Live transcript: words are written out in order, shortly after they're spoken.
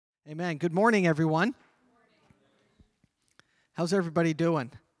Amen. Good morning, everyone. How's everybody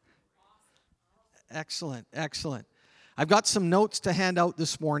doing? Excellent, excellent. I've got some notes to hand out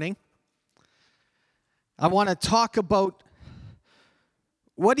this morning. I want to talk about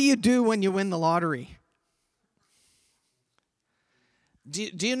what do you do when you win the lottery?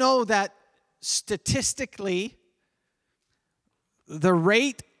 Do you know that statistically, the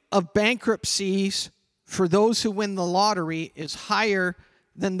rate of bankruptcies for those who win the lottery is higher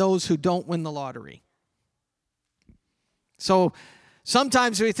than those who don't win the lottery? So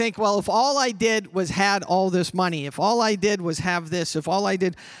sometimes we think, well, if all I did was had all this money, if all I did was have this, if all I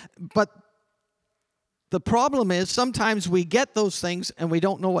did, but the problem is sometimes we get those things and we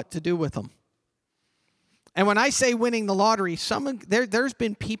don't know what to do with them. And when I say winning the lottery, there's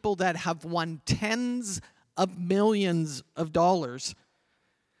been people that have won tens of millions of dollars,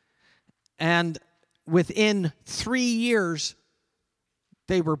 and within 3 years,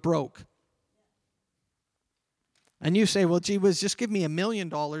 they were broke. And you say, well, gee whiz, just give me $1 million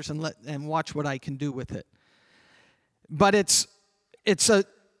and watch what I can do with it. But it's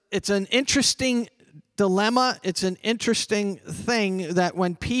an interesting dilemma. It's an interesting thing that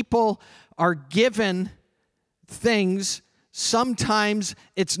when people are given things, sometimes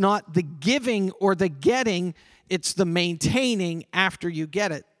it's not the giving or the getting, it's the maintaining after you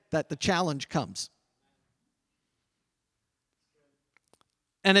get it that the challenge comes.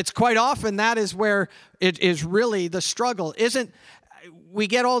 And it's quite often that is where it is really the struggle. I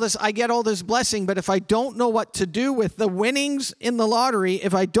get all this blessing, but if I don't know what to do with the winnings in the lottery,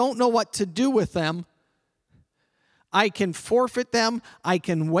 if I don't know what to do with them, I can forfeit them, I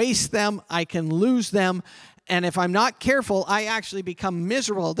can waste them, I can lose them, and if I'm not careful, I actually become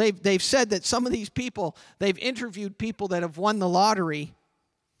miserable. They've said that some of these people, they've interviewed people that have won the lottery,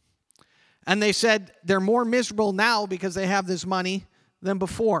 and they said they're more miserable now because they have this money than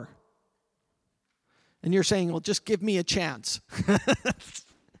before. And you're saying, well, just give me a chance.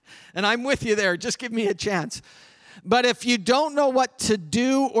 And I'm with you there. Just give me a chance. But if you don't know what to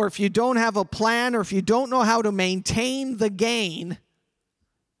do, or if you don't have a plan, or if you don't know how to maintain the gain,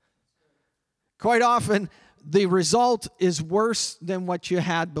 quite often the result is worse than what you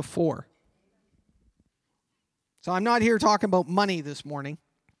had before. So I'm not here talking about money this morning.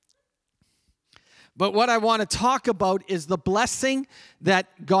 But what I want to talk about is the blessing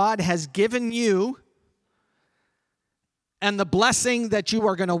that God has given you and the blessing that you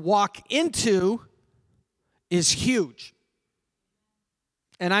are going to walk into is huge.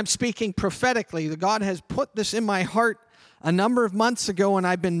 And I'm speaking prophetically. God has put this in my heart a number of months ago, and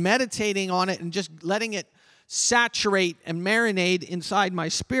I've been meditating on it and just letting it saturate and marinate inside my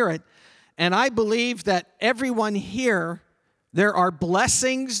spirit. And I believe that everyone here, there are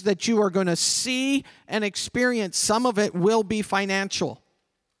blessings that you are going to see and experience. Some of it will be financial.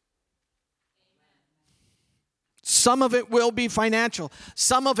 Some of it will be financial.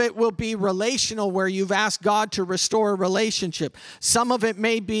 Some of it will be relational, where you've asked God to restore a relationship. Some of it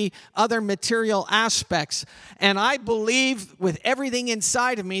may be other material aspects. And I believe with everything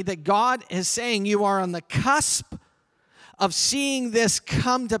inside of me that God is saying you are on the cusp of seeing this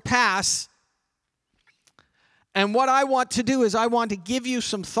come to pass. And what I want to do is I want to give you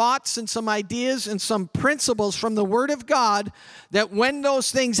some thoughts and some ideas and some principles from the Word of God that when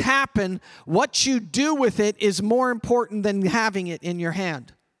those things happen, what you do with it is more important than having it in your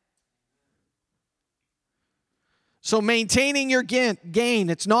hand. So maintaining your gain,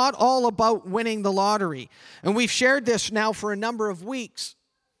 it's not all about winning the lottery. And we've shared this now for a number of weeks.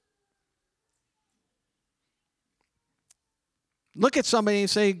 Look at somebody and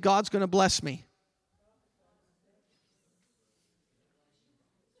say, God's going to bless me.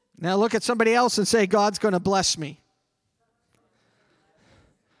 Now look at somebody else and say, God's going to bless me.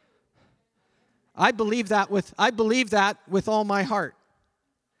 I believe that with all my heart.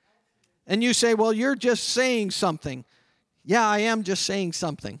 And you say, well, you're just saying something. Yeah, I am just saying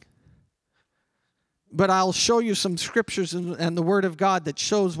something. But I'll show you some scriptures and the Word of God that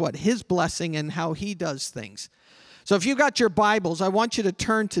shows what His blessing and how He does things. So if you got your Bibles, I want you to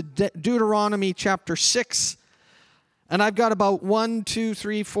turn to Deuteronomy chapter 6. And I've got about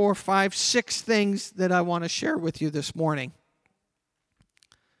 6 things that I want to share with you this morning.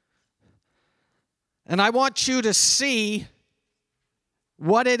 And I want you to see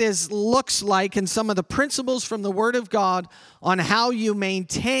what it looks like and some of the principles from the Word of God on how you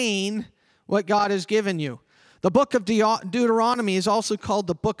maintain what God has given you. The book of Deuteronomy is also called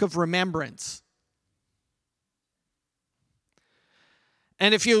the book of remembrance.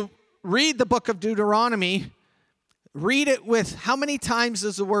 And if you read the book of Deuteronomy, read it with, how many times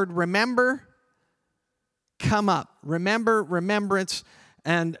does the word remember come up? Remember, remembrance.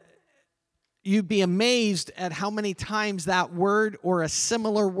 And you'd be amazed at how many times that word or a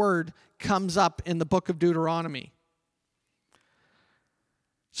similar word comes up in the book of Deuteronomy.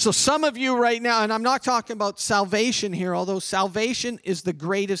 So some of you right now, and I'm not talking about salvation here, although salvation is the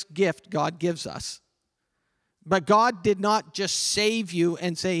greatest gift God gives us. But God did not just save you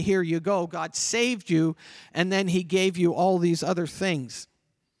and say, here you go. God saved you, and then he gave you all these other things.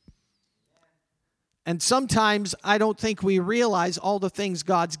 And sometimes I don't think we realize all the things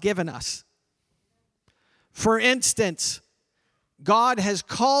God's given us. For instance, God has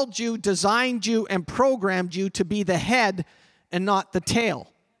called you, designed you, and programmed you to be the head and not the tail.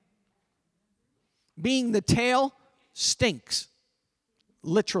 Being the tail stinks,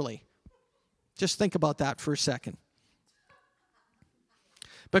 literally. Just think about that for a second.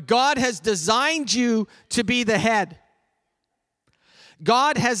 But God has designed you to be the head.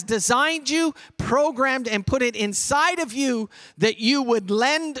 God has designed you, programmed, and put it inside of you that you would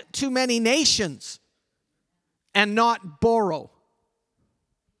lend to many nations and not borrow.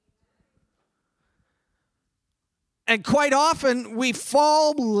 And quite often, we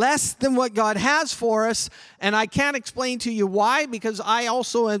fall less than what God has for us. And I can't explain to you why, because I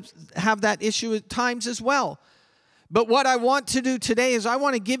also have that issue at times as well. But what I want to do today is I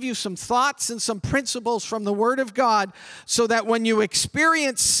want to give you some thoughts and some principles from the Word of God so that when you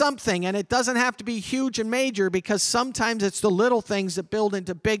experience something, and it doesn't have to be huge and major, because sometimes it's the little things that build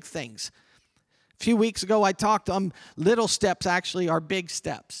into big things. A few weeks ago, I talked on little steps actually are big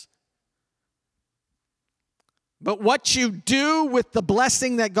steps. But what you do with the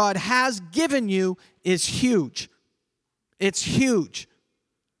blessing that God has given you is huge. It's huge.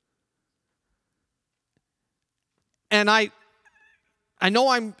 And I know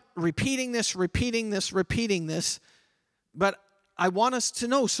I'm repeating this, but I want us to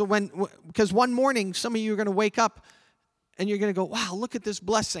know. So because one morning, some of you are going to wake up and you're going to go, wow, look at this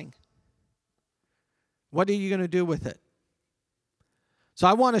blessing. What are you going to do with it? So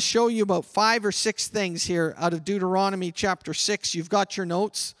I want to show you about 5 or 6 things here out of Deuteronomy chapter 6. You've got your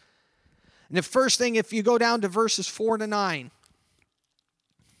notes. And the first thing, if you go down to verses 4 to 9.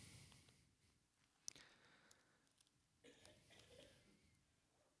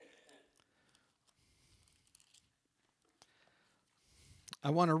 I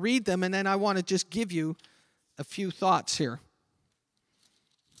want to read them, and then I want to just give you a few thoughts here.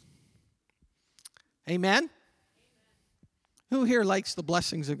 Amen? Who here likes the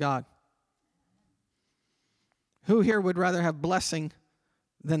blessings of God? Who here would rather have blessing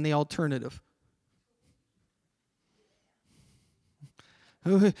than the alternative?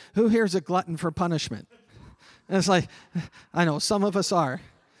 Who here is a glutton for punishment? And it's like, I know, some of us are.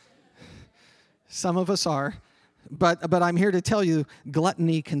 Some of us are. But I'm here to tell you,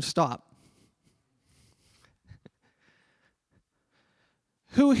 gluttony can stop.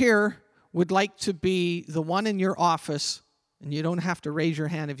 Who here would like to be the one in your office, and you don't have to raise your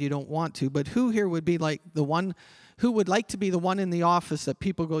hand if you don't want to, but who here would be like the one, who would like to be the one in the office that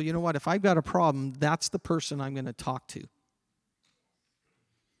people go, you know what, if I've got a problem, that's the person I'm going to talk to?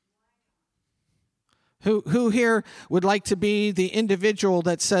 Who here would like to be the individual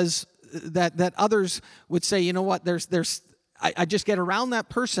that says, that others would say, you know what, I just get around that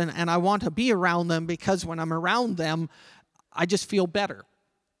person and I want to be around them because when I'm around them, I just feel better.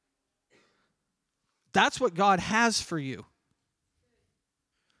 That's what God has for you.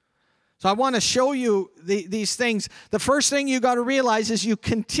 So I want to show you these things. The first thing you got to realize is you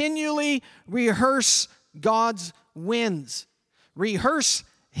continually rehearse God's wins. Rehearse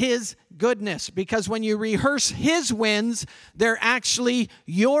His goodness, because when you rehearse His wins, they're actually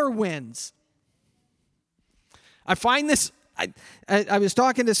your wins. I find this, I was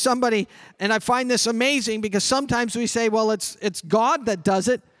talking to somebody, and I find this amazing because sometimes we say, well, it's God that does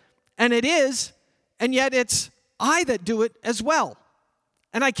it, and it is, and yet it's I that do it as well.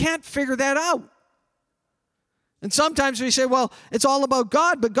 And I can't figure that out. And sometimes we say, well, it's all about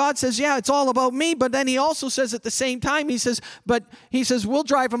God, but God says, yeah, it's all about me. But then He also says at the same time, He says, we'll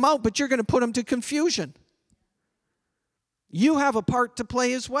drive them out, but you're going to put them to confusion. You have a part to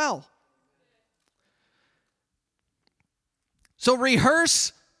play as well. So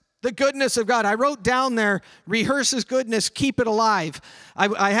rehearse the goodness of God. I wrote down there, rehearse His goodness, keep it alive.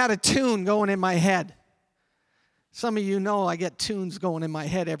 I had a tune going in my head. Some of you know I get tunes going in my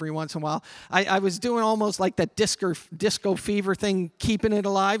head every once in a while. I was doing almost like that disco fever thing, keeping it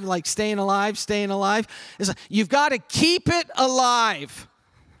alive, like staying alive. It's like, you've got to keep it alive.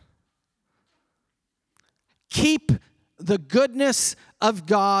 Keep the goodness of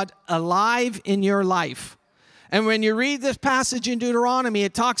God alive in your life. And when you read this passage in Deuteronomy,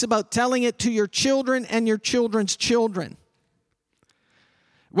 it talks about telling it to your children and your children's children.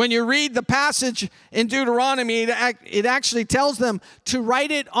 When you read the passage in Deuteronomy, it actually tells them to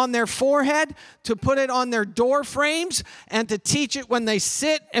write it on their forehead, to put it on their door frames, and to teach it when they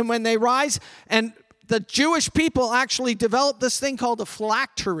sit and when they rise. And the Jewish people actually developed this thing called a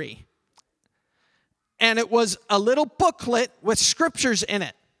phylactery. And it was a little booklet with scriptures in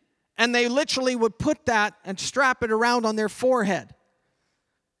it. And they literally would put that and strap it around on their forehead.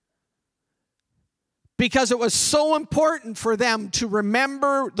 Because it was so important for them to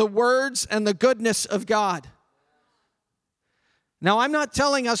remember the words and the goodness of God. Now, I'm not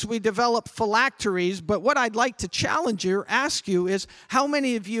telling us we develop phylacteries, but what I'd like to challenge you or ask you is, how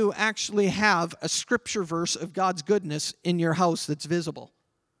many of you actually have a scripture verse of God's goodness in your house that's visible?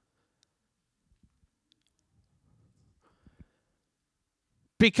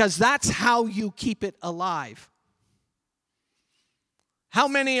 Because that's how you keep it alive. How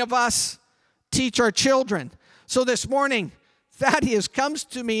many of us teach our children? So this morning, Thaddeus comes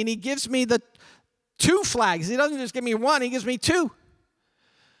to me and he gives me the 2 flags. He doesn't just give me 1, he gives me 2.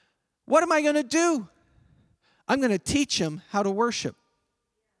 What am I going to do? I'm going to teach him how to worship.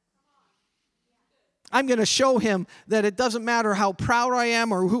 I'm going to show him that it doesn't matter how proud I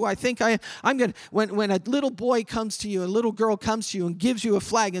am or who I think I am. When a little boy comes to you, a little girl comes to you and gives you a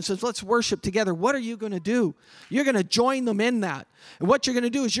flag and says, let's worship together, what are you going to do? You're going to join them in that. And what you're going to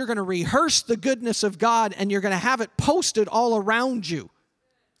do is you're going to rehearse the goodness of God, and you're going to have it posted all around you.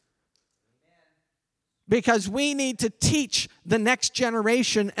 Because we need to teach the next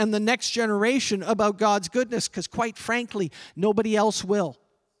generation and the next generation about God's goodness, because quite frankly, nobody else will.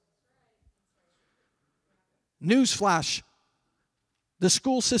 Newsflash, the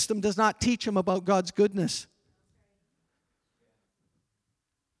school system does not teach them about God's goodness.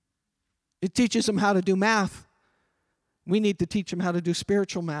 It teaches them how to do math. We need to teach them how to do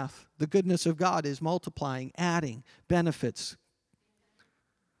spiritual math. The goodness of God is multiplying, adding benefits.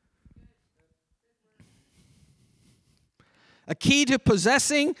 A key to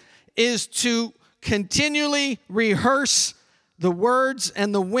possessing is to continually rehearse the words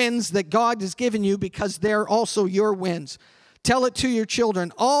and the wins that God has given you, because they're also your wins. Tell it to your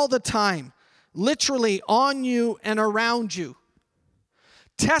children all the time, literally on you and around you.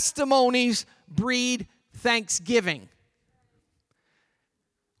 Testimonies breed thanksgiving.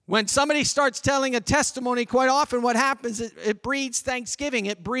 When somebody starts telling a testimony, quite often what happens is it breeds thanksgiving.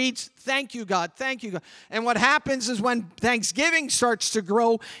 It breeds, thank you, God, thank you, God. And what happens is when thanksgiving starts to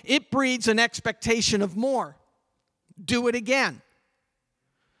grow, it breeds an expectation of more. Do it again.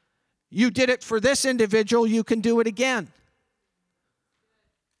 You did it for this individual, you can do it again.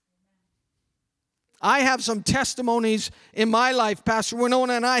 I have some testimonies in my life. Pastor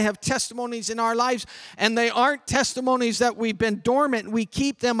Winona and I have testimonies in our lives, and they aren't testimonies that we've been dormant. We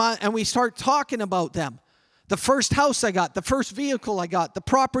keep them on, and we start talking about them. The first house I got, the first vehicle I got, the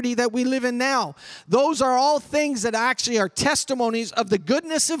property that we live in now. Those are all things that actually are testimonies of the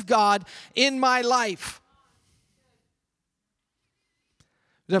goodness of God in my life.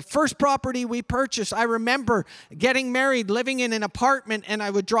 The first property we purchased, I remember getting married, living in an apartment, and I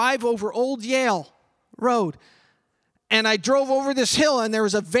would drive over Old Yale Road. And I drove over this hill, and there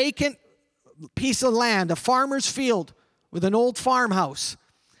was a vacant piece of land, a farmer's field with an old farmhouse.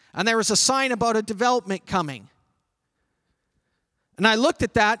 And there was a sign about a development coming. And I looked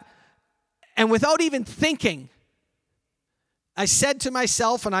at that, and without even thinking, I said to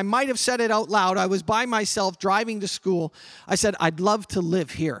myself, and I might have said it out loud, I was by myself driving to school. I said, I'd love to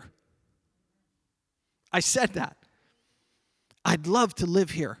live here. I said that. I'd love to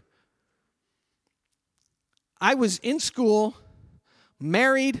live here. I was in school,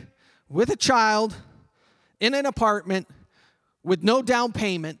 married, with a child, in an apartment, with no down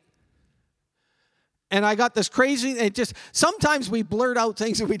payment. And I got this crazy, sometimes we blurt out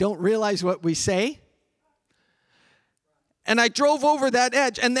things and we don't realize what we say. And I drove over that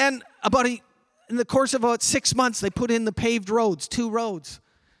edge, and then in the course of about 6 months, they put in the paved roads, 2 roads.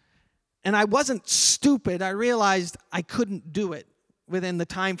 And I wasn't stupid. I realized I couldn't do it within the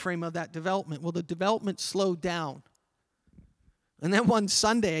time frame of that development. Well, the development slowed down. And then one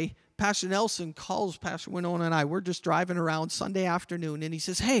Sunday, Pastor Nelson calls Pastor Winona and I. We're just driving around Sunday afternoon, and he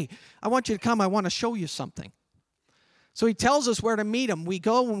says, hey, I want you to come. I want to show you something. So he tells us where to meet him. We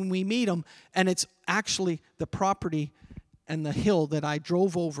go and we meet him, and it's actually the property and the hill that I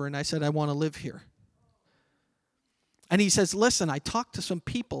drove over, and I said, I want to live here. And he says, listen, I talked to some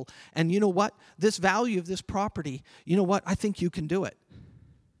people, and you know what? This value of this property, you know what? I think you can do it.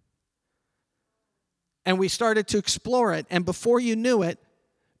 And we started to explore it, and before you knew it,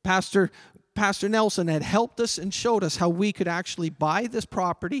 Pastor Pastor Nelson had helped us and showed us how we could actually buy this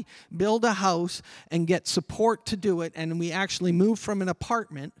property, build a house, and get support to do it. And we actually moved from an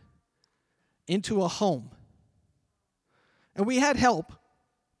apartment into a home. And we had help.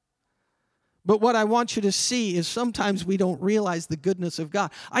 But what I want you to see is sometimes we don't realize the goodness of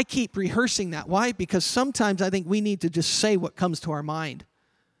God. I keep rehearsing that. Why? Because sometimes I think we need to just say what comes to our mind.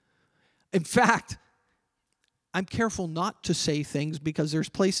 In fact, I'm careful not to say things because there's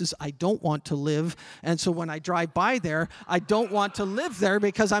places I don't want to live. And so when I drive by there, I don't want to live there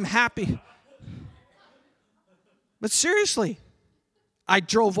because I'm happy. But seriously, I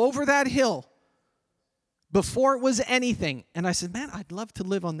drove over that hill before it was anything. And I said, man, I'd love to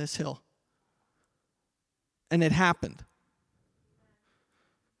live on this hill. And it happened.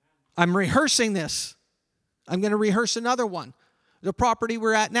 I'm rehearsing this. I'm going to rehearse another one. The property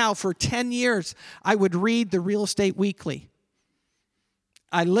we're at now, for 10 years, I would read the Real Estate Weekly.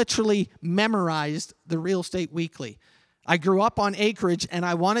 I literally memorized the Real Estate Weekly. I grew up on acreage, and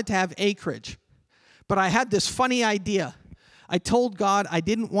I wanted to have acreage. But I had this funny idea. I told God I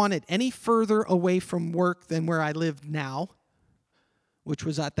didn't want it any further away from work than where I lived now, which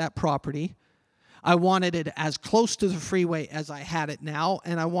was at that property. I wanted it as close to the freeway as I had it now,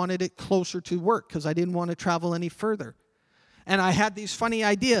 and I wanted it closer to work because I didn't want to travel any further. And I had these funny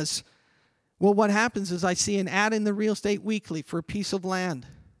ideas. Well, what happens is I see an ad in the Real Estate Weekly for a piece of land,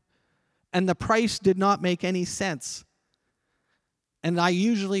 and the price did not make any sense. And I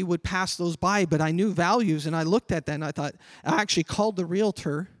usually would pass those by, but I knew values, and I looked at that, and I thought, I actually called the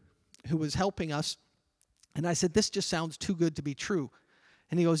realtor who was helping us, and I said, this just sounds too good to be true.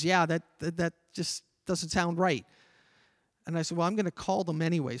 And he goes, yeah, that just doesn't sound right. And I said, well, I'm going to call them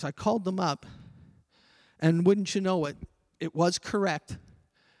anyways. I called them up, and wouldn't you know it, it was correct.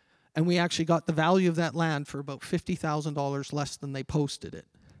 And we actually got the value of that land for about $50,000 less than they posted it,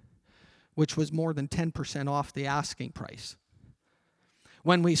 which was more than 10% off the asking price.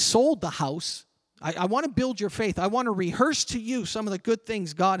 When we sold the house, I want to build your faith. I want to rehearse to you some of the good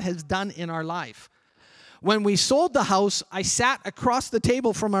things God has done in our life. When we sold the house, I sat across the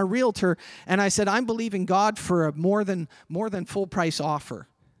table from our realtor, and I said, I'm believing God for a more than full price offer.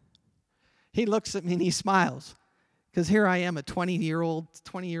 He looks at me and he smiles, because here I am, a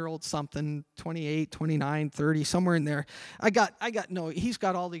 20-year-old something, 28, 29, 30, somewhere in there. He's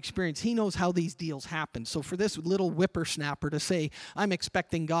got all the experience. He knows how these deals happen. So for this little whippersnapper to say, I'm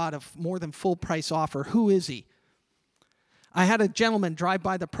expecting God a more than full price offer, who is he? I had a gentleman drive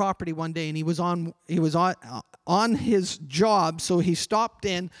by the property one day, and he was on his job, so he stopped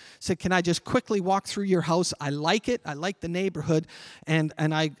in, said, can I just quickly walk through your house? I like it. I like the neighborhood, and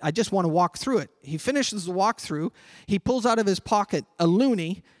I just want to walk through it. He finishes the walkthrough. He pulls out of his pocket a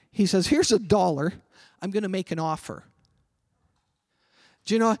loonie. He says, here's $1. I'm going to make an offer.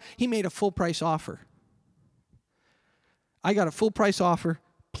 Do you know, he made a full price offer. I got a full price offer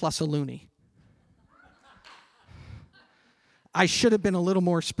plus a loonie. I should have been a little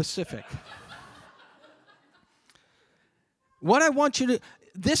more specific. What I want you to,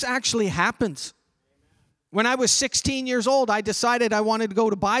 this actually happens. When I was 16 years old, I decided I wanted to go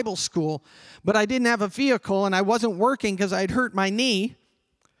to Bible school, but I didn't have a vehicle, and I wasn't working because I'd hurt my knee.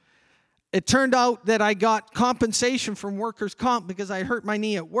 It turned out that I got compensation from workers' comp because I hurt my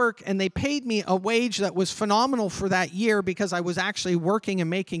knee at work, and they paid me a wage that was phenomenal for that year because I was actually working and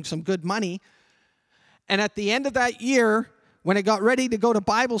making some good money. And at the end of that year, when I got ready to go to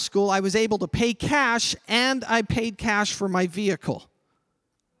Bible school, I was able to pay cash, and I paid cash for my vehicle.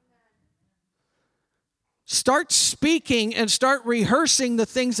 Start speaking and start rehearsing the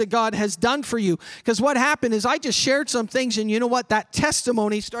things that God has done for you. Because what happened is I just shared some things, and you know what? That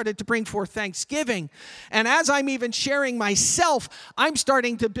testimony started to bring forth thanksgiving. And as I'm even sharing myself, I'm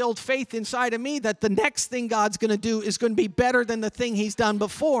starting to build faith inside of me that the next thing God's going to do is going to be better than the thing he's done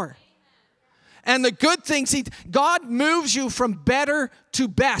before. And the good things, God moves you from better to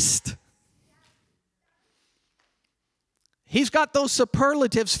best. He's got those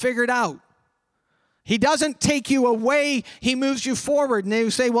superlatives figured out. He doesn't take you away, he moves you forward. And they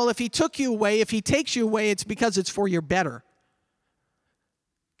say, well, if he took you away, if he takes you away, it's because it's for your better.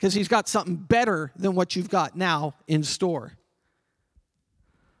 Because he's got something better than what you've got now in store.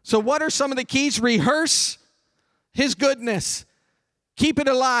 So what are some of the keys? Rehearse his goodness. Keep it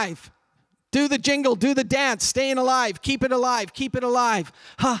alive. Do the jingle, do the dance, staying alive, keep it alive, keep it alive.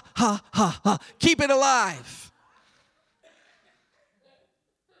 Ha, ha, ha, ha, keep it alive.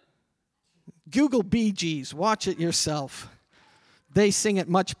 Google Bee Gees, watch it yourself. They sing it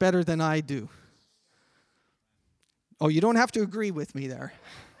much better than I do. Oh, you don't have to agree with me there.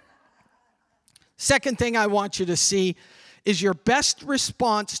 Second thing I want you to see is your best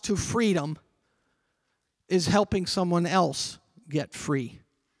response to freedom is helping someone else get free.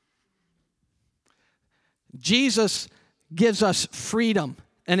 Jesus gives us freedom.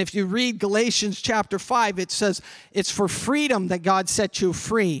 And if you read Galatians chapter 5, it says it's for freedom that God set you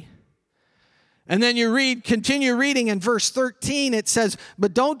free. And then continue reading in verse 13, it says,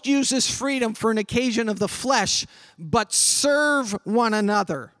 but don't use this freedom for an occasion of the flesh, but serve one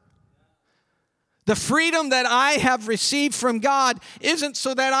another. The freedom that I have received from God isn't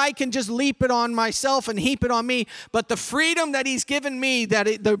so that I can just leap it on myself and heap it on me, but the freedom that He's given me,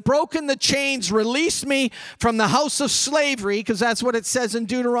 the chains, released me from the house of slavery, because that's what it says in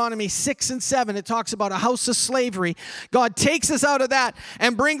Deuteronomy 6 and 7. It talks about a house of slavery. God takes us out of that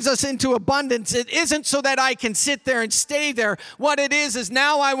and brings us into abundance. It isn't so that I can sit there and stay there. What it is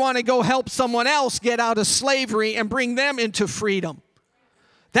now I want to go help someone else get out of slavery and bring them into freedom.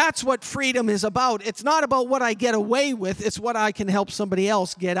 That's what freedom is about. It's not about what I get away with. It's what I can help somebody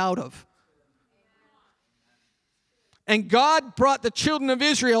else get out of. And God brought the children of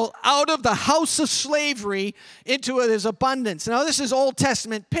Israel out of the house of slavery into His abundance. Now, this is Old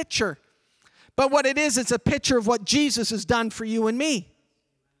Testament picture. But what it is, it's a picture of what Jesus has done for you and me.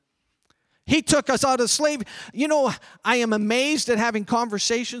 He took us out of slavery. You know, I am amazed at having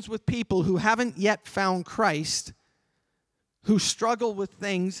conversations with people who haven't yet found Christ, who struggle with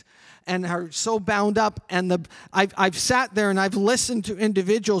things and are so bound up. And I've sat there and I've listened to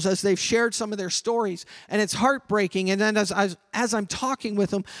individuals as they've shared some of their stories, and it's heartbreaking. And then as I'm talking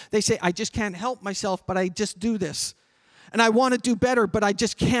with them, they say, I just can't help myself, but I just do this. And I want to do better, but I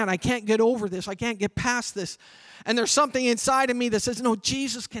just can't. I can't get over this. I can't get past this. And there's something inside of me that says, no,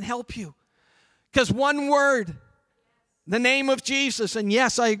 Jesus can help you. Because one word, the name of Jesus. And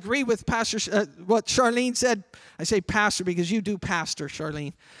yes, I agree with what Charlene said. I say pastor because you do pastor,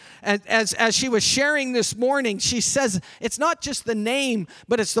 Charlene. As she was sharing this morning, she says it's not just the name,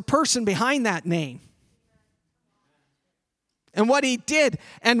 but it's the person behind that name. And what He did.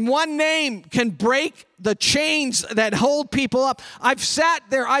 And one name can break the chains that hold people up. I've sat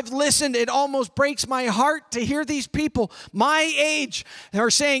there, I've listened. It almost breaks my heart to hear these people my age are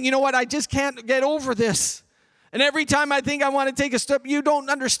saying, you know what, I just can't get over this. And every time I think I want to take a step, you don't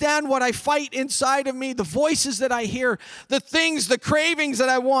understand what I fight inside of me, the voices that I hear, the things, the cravings that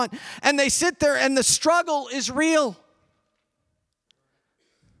I want. And they sit there and the struggle is real.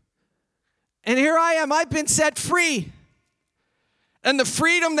 And here I am, I've been set free. And the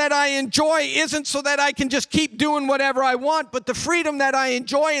freedom that I enjoy isn't so that I can just keep doing whatever I want, but the freedom that I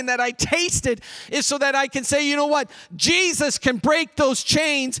enjoy and that I tasted is so that I can say, you know what? Jesus can break those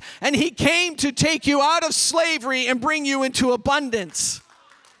chains, and He came to take you out of slavery and bring you into abundance.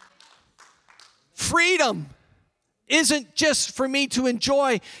 Freedom isn't just for me to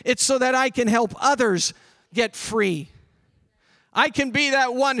enjoy, it's so that I can help others get free. I can be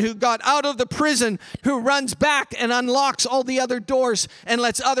that one who got out of the prison, who runs back and unlocks all the other doors and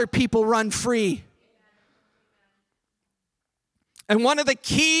lets other people run free. And one of the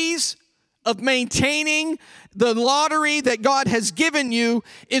keys of maintaining the lottery that God has given you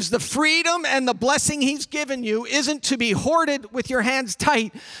is the freedom and the blessing He's given you isn't to be hoarded with your hands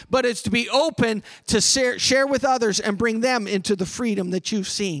tight, but it's to be open to share with others and bring them into the freedom that you've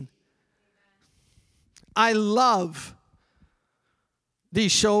seen. I love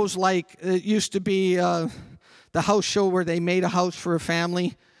these shows, like it used to be the house show where they made a house for a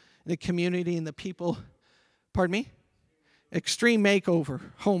family in a community and the people, pardon me? Extreme Makeover,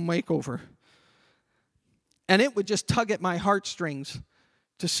 Home Makeover. And it would just tug at my heartstrings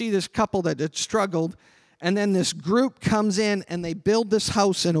to see this couple that had struggled. And then this group comes in and they build this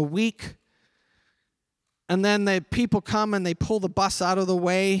house in a week. And then the people come and they pull the bus out of the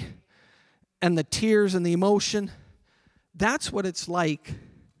way, and the tears and the emotion. That's what it's like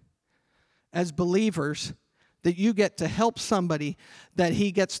as believers, that you get to help somebody, that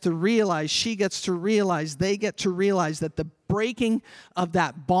he gets to realize, she gets to realize, they get to realize that the breaking of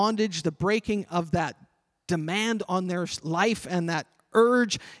that bondage, the breaking of that demand on their life and that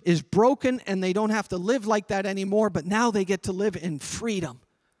urge is broken, and they don't have to live like that anymore, but now they get to live in freedom.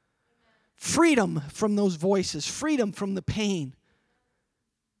 Freedom from those voices, freedom from the pain.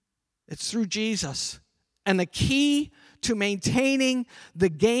 It's through Jesus. And the key to maintaining the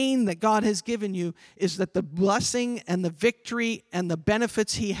gain that God has given you is that the blessing and the victory and the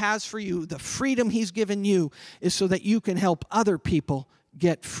benefits He has for you, the freedom He's given you, is so that you can help other people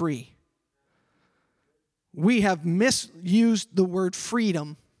get free. We have misused the word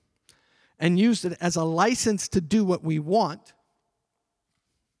freedom and used it as a license to do what we want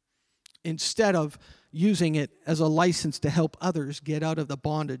instead of using it as a license to help others get out of the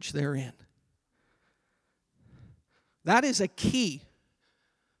bondage they're in. That is a key.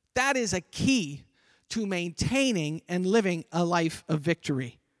 That is a key to maintaining and living a life of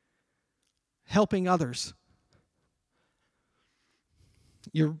victory. Helping others.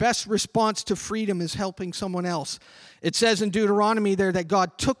 Your best response to freedom is helping someone else. It says in Deuteronomy there that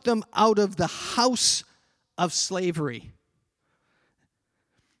God took them out of the house of slavery.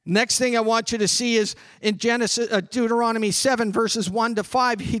 Next thing I want you to see is in Deuteronomy 7, verses 1 to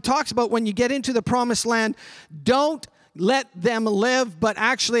 5. He talks about when you get into the promised land, don't let them live, but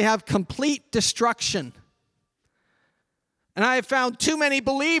actually have complete destruction. And I have found too many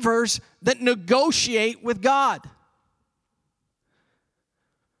believers that negotiate with God.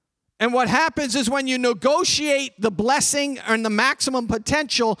 And what happens is when you negotiate the blessing and the maximum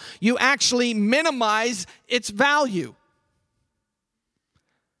potential, you actually minimize its value.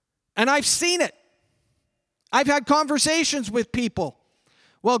 And I've seen it. I've had conversations with people.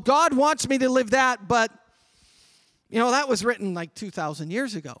 Well, God wants me to live that, but, that was written like 2,000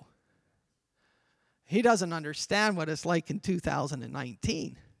 years ago. He doesn't understand what it's like in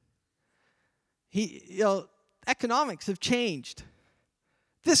 2019. Economics have changed.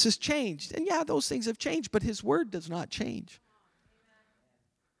 This has changed. And yeah, those things have changed, but his word does not change.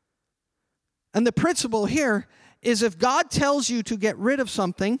 And the principle here is if God tells you to get rid of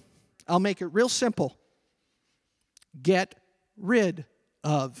something, I'll make it real simple. Get rid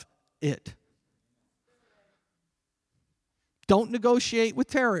of it. Don't negotiate with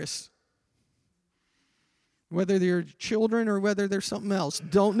terrorists. Whether they're children or whether they're something else,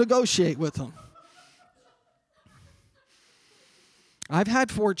 don't negotiate with them. I've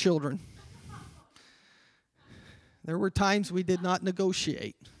had 4 children. There were times we did not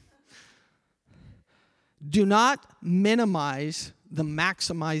negotiate. Do not minimize the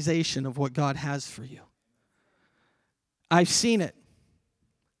maximization of what God has for you. I've seen it.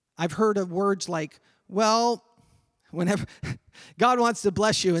 I've heard of words like, well, whenever God wants to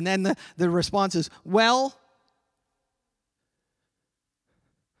bless you, and then the response is, well.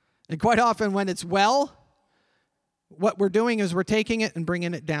 And quite often when it's well, what we're doing is we're taking it and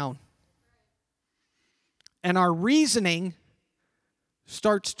bringing it down. And our reasoning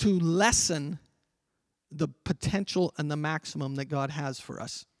starts to lessen the potential and the maximum that God has for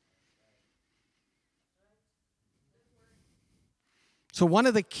us. So one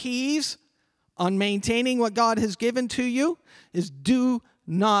of the keys on maintaining what God has given to you is do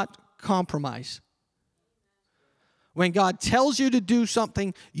not compromise. When God tells you to do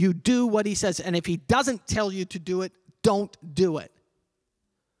something, you do what he says. And if he doesn't tell you to do it, don't do it.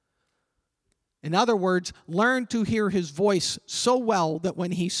 In other words, learn to hear his voice so well that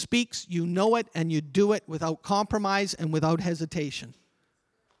when he speaks, you know it and you do it without compromise and without hesitation.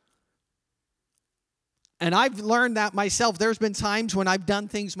 And I've learned that myself. There's been times when I've done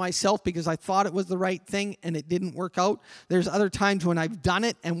things myself because I thought it was the right thing and it didn't work out. There's other times when I've done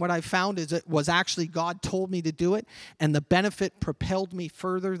it and what I found is it was actually God told me to do it and the benefit propelled me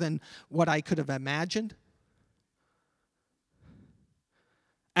further than what I could have imagined.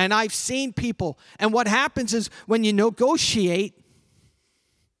 And I've seen people, and what happens is when you negotiate,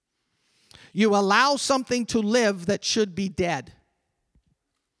 you allow something to live that should be dead.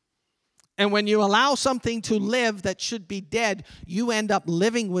 And when you allow something to live that should be dead, you end up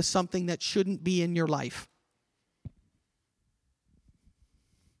living with something that shouldn't be in your life.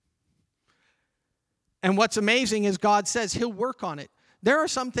 And what's amazing is God says he'll work on it. There are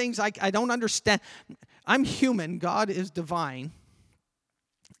some things I don't understand. I'm human. God is divine.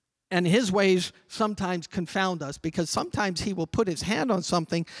 And his ways sometimes confound us because sometimes he will put his hand on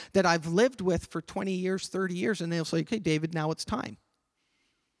something that I've lived with for 20 years, 30 years, and they'll say, okay, David, now it's time.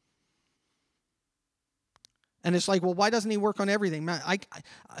 And it's like, well, why doesn't he work on everything? Man, I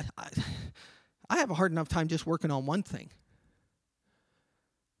have a hard enough time just working on one thing.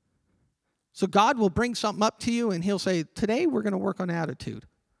 So God will bring something up to you and he'll say, today we're going to work on attitude.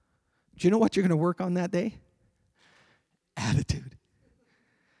 Do you know what you're going to work on that day? Attitude.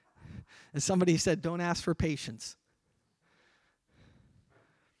 And somebody said, don't ask for patience.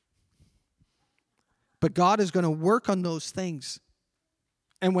 But God is going to work on those things.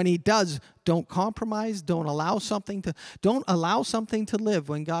 And when he does, don't compromise, don't allow something to live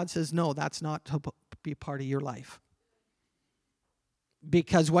when God says, no, that's not to be part of your life.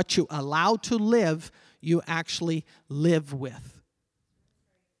 Because what you allow to live, you actually live with.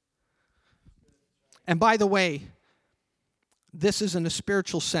 And by the way, this is in a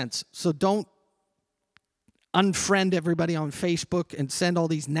spiritual sense. So don't unfriend everybody on Facebook and send all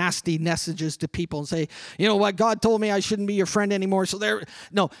these nasty messages to people and say, you know what, God told me I shouldn't be your friend anymore.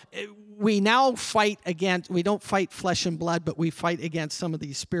 We now fight against, we don't fight flesh and blood, but we fight against some of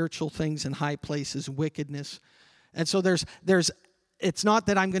these spiritual things in high places, wickedness. And so it's not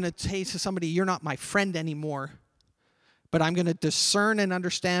that I'm going to say to somebody, you're not my friend anymore, but I'm going to discern and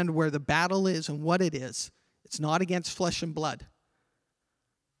understand where the battle is and what it is. It's not against flesh and blood.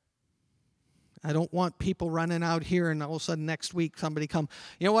 I don't want people running out here and all of a sudden next week somebody come,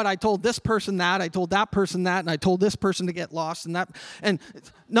 you know what, I told this person that, I told that person that, and I told this person to get lost and that. And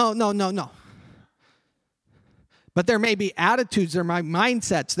no. But there may be attitudes, there may be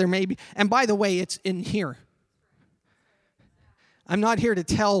mindsets, there may be, and by the way, it's in here. I'm not here to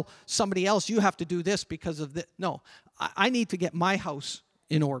tell somebody else you have to do this because of this. No, I need to get my house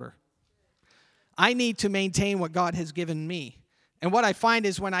in order. I need to maintain what God has given me. And what I find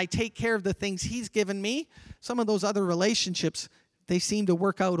is when I take care of the things He's given me, some of those other relationships, they seem to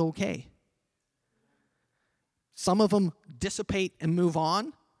work out okay. Some of them dissipate and move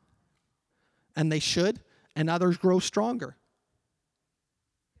on, and they should, and others grow stronger.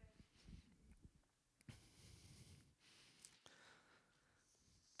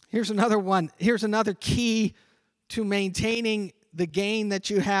 Here's another one. Here's another key to maintaining the gain that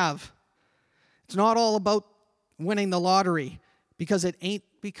you have. It's not all about winning the lottery, because it ain't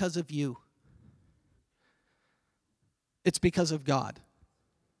because of you. It's because of God.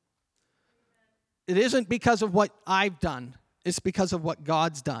 It isn't because of what I've done. It's because of what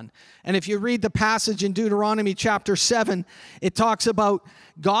God's done. And if you read the passage in Deuteronomy chapter 7, it talks about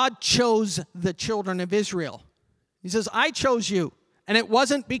God chose the children of Israel. He says, I chose you. And it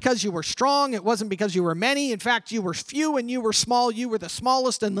wasn't because you were strong. It wasn't because you were many. In fact, you were few and you were small. You were the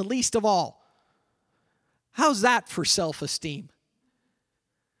smallest and the least of all. How's that for self-esteem?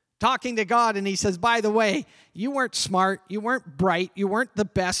 Talking to God, and He says, by the way, you weren't smart, you weren't bright, you weren't the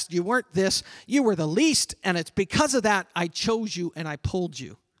best, you weren't this, you were the least, and it's because of that I chose you and I pulled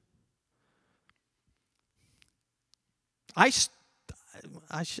you. I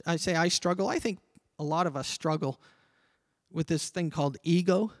say I struggle. I think a lot of us struggle with this thing called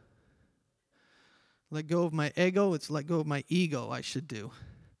ego. Let go of my ego, it's let go of my ego I should do.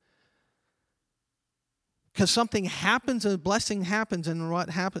 Because something happens, a blessing happens, and what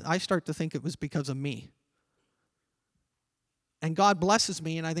happens, I start to think it was because of me. And God blesses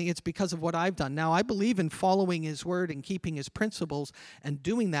me, and I think it's because of what I've done. Now, I believe in following His word and keeping His principles and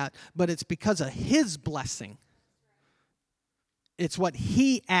doing that, but it's because of His blessing. It's what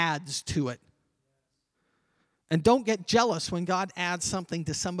He adds to it. And don't get jealous when God adds something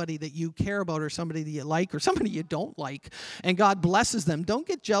to somebody that you care about or somebody that you like or somebody you don't like, and God blesses them. Don't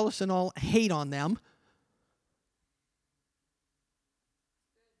get jealous and all hate on them.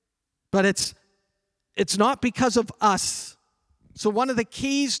 But it's not because of us. So one of the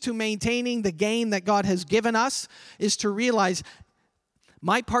keys to maintaining the gain that God has given us is to realize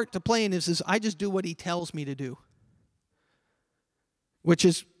my part to play in this is I just do what He tells me to do, which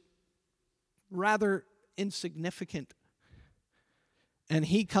is rather insignificant. And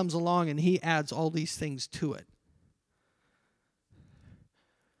He comes along and He adds all these things to it.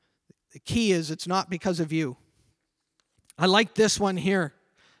 The key is it's not because of you. I like this one here.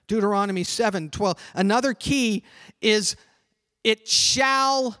 Deuteronomy 7:12. Another key is it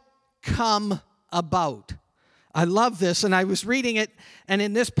shall come about. I love this, and I was reading it, and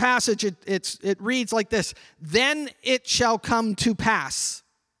in this passage it reads like this: then it shall come to pass.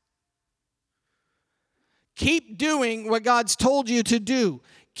 Keep doing what God's told you to do.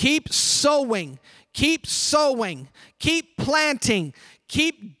 Keep sowing. Keep sowing. Keep planting.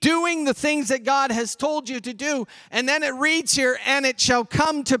 Keep doing the things that God has told you to do. And then it reads here, and it shall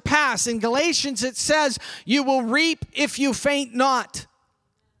come to pass. In Galatians it says, you will reap if you faint not.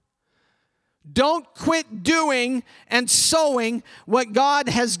 Don't quit doing and sowing what God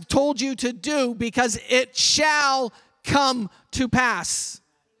has told you to do, because it shall come to pass.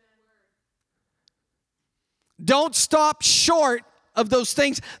 Don't stop short of those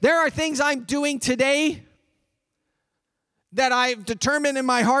things. There are things I'm doing today that I've determined in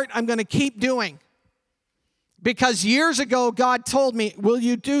my heart I'm going to keep doing. Because years ago, God told me, will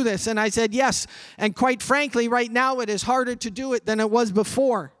you do this? And I said, yes. And quite frankly, right now, it is harder to do it than it was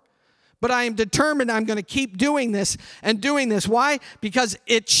before. But I am determined I'm going to keep doing this and doing this. Why? Because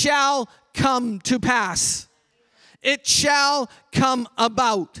it shall come to pass. It shall come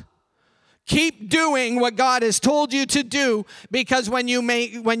about. Keep doing what God has told you to do, because when you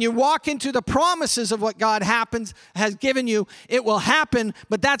walk into the promises of what God has given you, it will happen,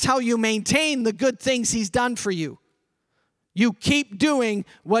 but that's how you maintain the good things He's done for you. You keep doing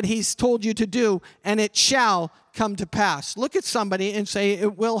what He's told you to do, and it shall come to pass. Look at somebody and say,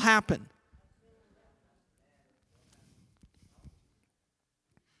 it will happen.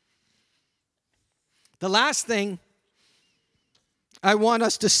 The last thing I want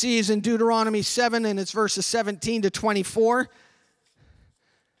us to see is in Deuteronomy 7, and it's verses 17 to 24.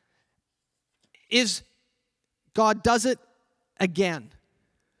 Is God does it again.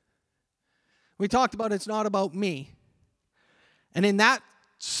 We talked about it's not about me. And in that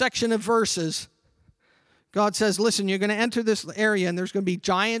section of verses, God says, listen, you're going to enter this area, and there's going to be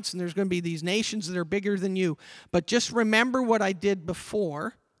giants, and there's going to be these nations that are bigger than you. But just remember what I did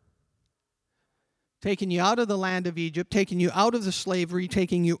before, taking you out of the land of Egypt, taking you out of the slavery,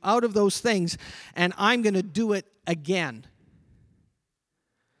 taking you out of those things, and I'm going to do it again.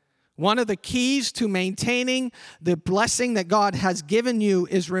 One of the keys to maintaining the blessing that God has given you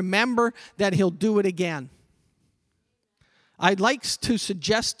is remember that He'll do it again. I'd like to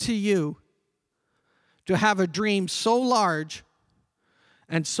suggest to you to have a dream so large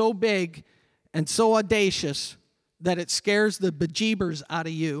and so big and so audacious that it scares the bejeebers out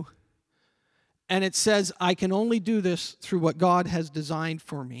of you. And it says, I can only do this through what God has designed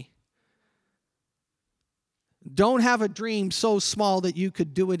for me. Don't have a dream so small that you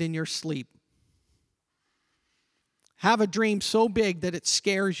could do it in your sleep. Have a dream so big that it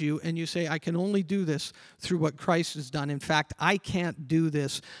scares you and you say, I can only do this through what Christ has done. In fact, I can't do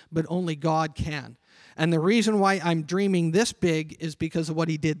this, but only God can. And the reason why I'm dreaming this big is because of what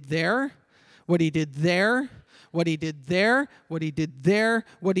He did there, what He did there, what He did there, what He did there,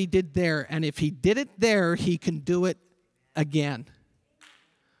 what He did there. And if He did it there, He can do it again.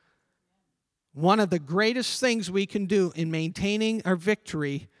 One of the greatest things we can do in maintaining our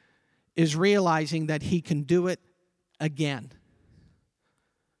victory is realizing that He can do it again.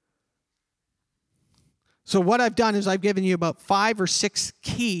 So what I've done is I've given you about 5 or 6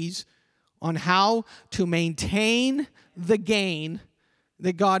 keys on how to maintain the gain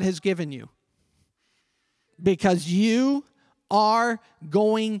that God has given you. Because you are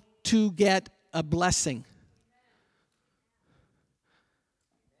going to get a blessing.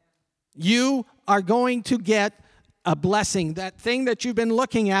 You are going to get a blessing. That thing that you've been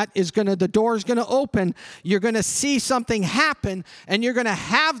looking at is the door's going to open. You're going to see something happen, and you're going to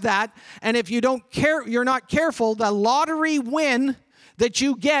have that. And if you're not careful, the lottery win that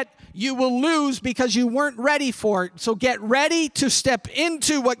you get, you will lose because you weren't ready for it. So get ready to step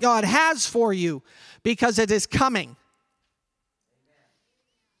into what God has for you, because it is coming.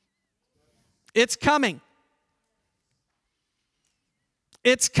 It's coming.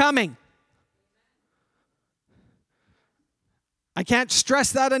 It's coming. I can't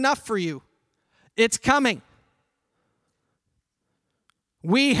stress that enough for you. It's coming.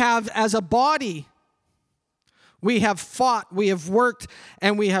 We have, as a body, we have fought, we have worked,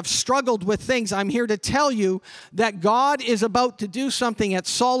 and we have struggled with things. I'm here to tell you that God is about to do something at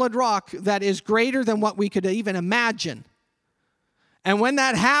Solid Rock that is greater than what we could even imagine. And when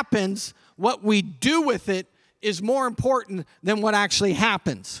that happens, what we do with it is more important than what actually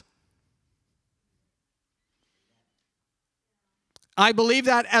happens. I believe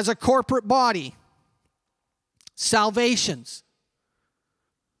that as a corporate body, salvations,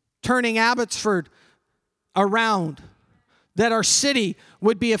 turning Abbotsford around, that our city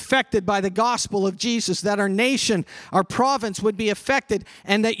would be affected by the gospel of Jesus, that our nation, our province would be affected,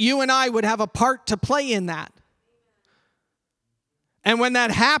 and that you and I would have a part to play in that. And when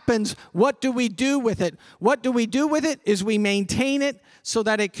that happens, what do we do with it? What do we do with it is we maintain it so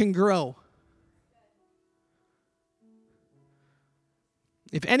that it can grow.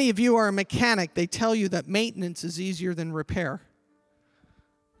 If any of you are a mechanic, they tell you that maintenance is easier than repair.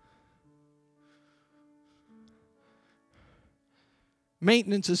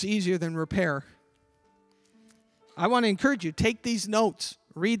 Maintenance is easier than repair. I want to encourage you, take these notes,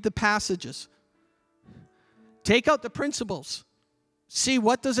 read the passages. Take out the principles. See,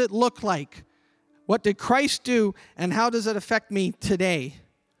 what does it look like? What did Christ do, and how does it affect me today?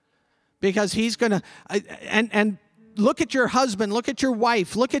 Because He's going to, and look at your husband, look at your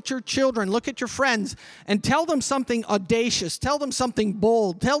wife, look at your children, look at your friends, and tell them something audacious, tell them something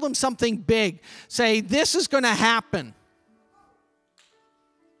bold, tell them something big. Say, this is going to happen.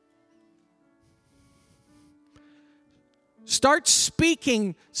 Start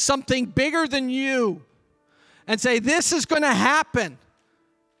speaking something bigger than you and say, this is going to happen.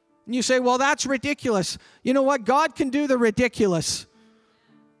 And you say, well, that's ridiculous. You know what? God can do the ridiculous.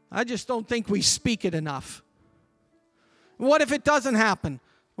 I just don't think we speak it enough. What if it doesn't happen?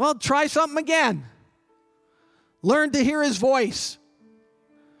 Well, try something again. Learn to hear His voice.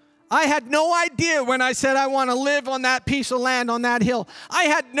 I had no idea when I said I want to live on that piece of land on that hill. I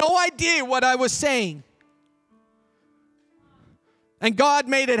had no idea what I was saying. And God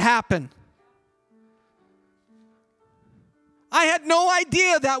made it happen. I had no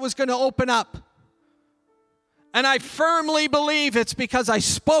idea that was going to open up. And I firmly believe it's because I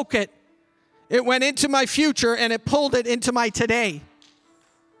spoke it. It went into my future and it pulled it into my today.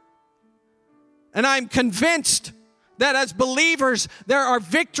 And I'm convinced that as believers, there are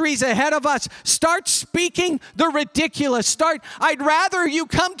victories ahead of us. Start speaking the ridiculous. I'd rather you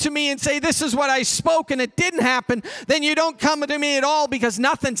come to me and say, this is what I spoke and it didn't happen, than you don't come to me at all because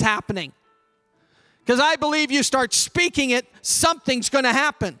nothing's happening. Because I believe you start speaking it, something's going to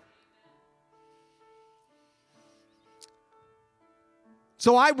happen.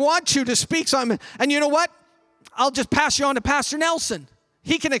 So I want you to speak something. And you know what? I'll just pass you on to Pastor Nelson.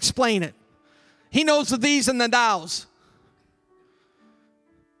 He can explain it. He knows the these and the thous.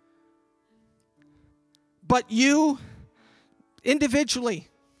 But you, individually,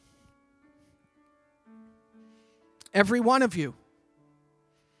 every one of you,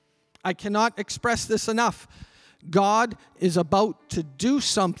 I cannot express this enough. God is about to do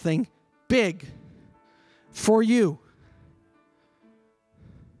something big for you.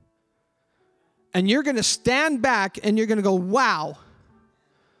 And you're going to stand back and you're going to go, wow.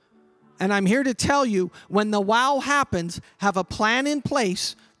 And I'm here to tell you, when the wow happens, have a plan in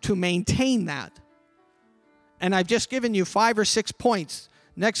place to maintain that. And I've just given you 5 or 6 points.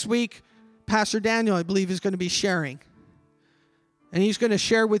 Next week, Pastor Daniel, I believe, is going to be sharing. And he's going to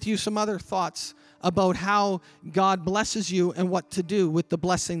share with you some other thoughts about how God blesses you and what to do with the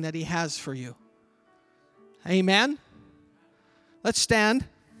blessing that he has for you. Amen? Let's stand.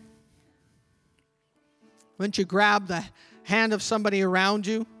 Why don't you grab the hand of somebody around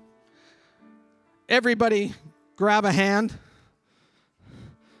you? Everybody grab a hand.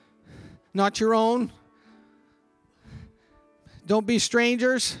 Not your own. Don't be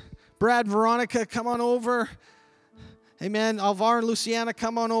strangers. Brad, Veronica, come on over. Amen. Alvar and Luciana,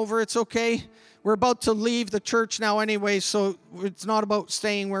 come on over. It's okay. We're about to leave the church now anyway, so it's not about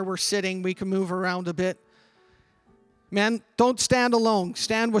staying where we're sitting. We can move around a bit. Man, don't stand alone.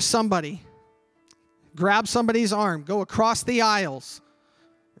 Stand with somebody. Grab somebody's arm. Go across the aisles.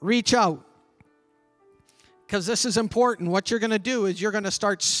 Reach out. Because this is important. What you're going to do is you're going to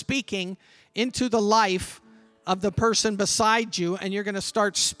start speaking into the life of the person beside you, and you're going to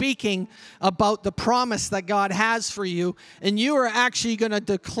start speaking about the promise that God has for you, and you are actually going to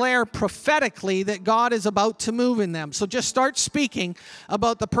declare prophetically that God is about to move in them. So just start speaking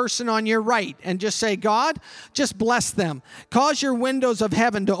about the person on your right and just say, God, just bless them. Cause your windows of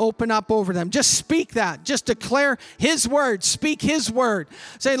heaven to open up over them. Just speak that. Just declare his word. Speak his word.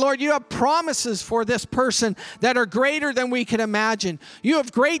 Say, Lord, you have promises for this person that are greater than we can imagine. You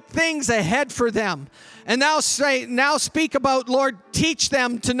have great things ahead for them. And now speak about, Lord, teach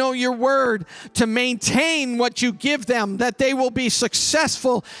them to know your word, to maintain what you give them, that they will be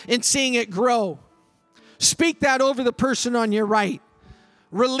successful in seeing it grow. Speak that over the person on your right.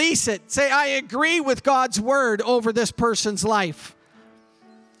 Release it. Say, I agree with God's word over this person's life.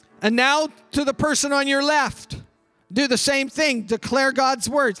 And now to the person on your left. Do the same thing. Declare God's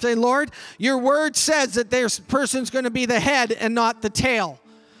word. Say, Lord, your word says that this person's going to be the head and not the tail.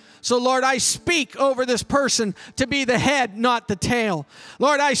 So, Lord, I speak over this person to be the head, not the tail.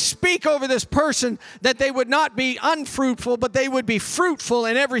 Lord, I speak over this person that they would not be unfruitful, but they would be fruitful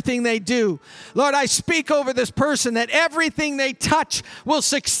in everything they do. Lord, I speak over this person that everything they touch will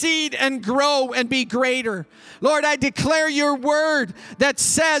succeed and grow and be greater. Lord, I declare your word that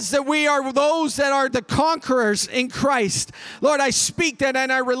says that we are those that are the conquerors in Christ. Lord, I speak that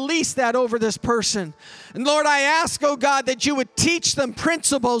and I release that over this person. And Lord, I ask, oh God, that you would teach them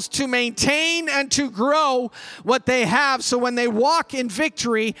principles to maintain and to grow what they have. So when they walk in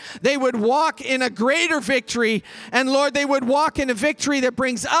victory, they would walk in a greater victory. And Lord, they would walk in a victory that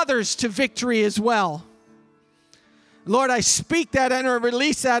brings others to victory as well. Lord, I speak that and I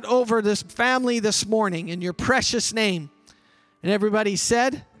release that over this family this morning in your precious name. And everybody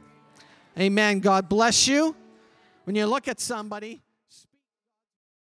said, amen. God bless you. When you look at somebody...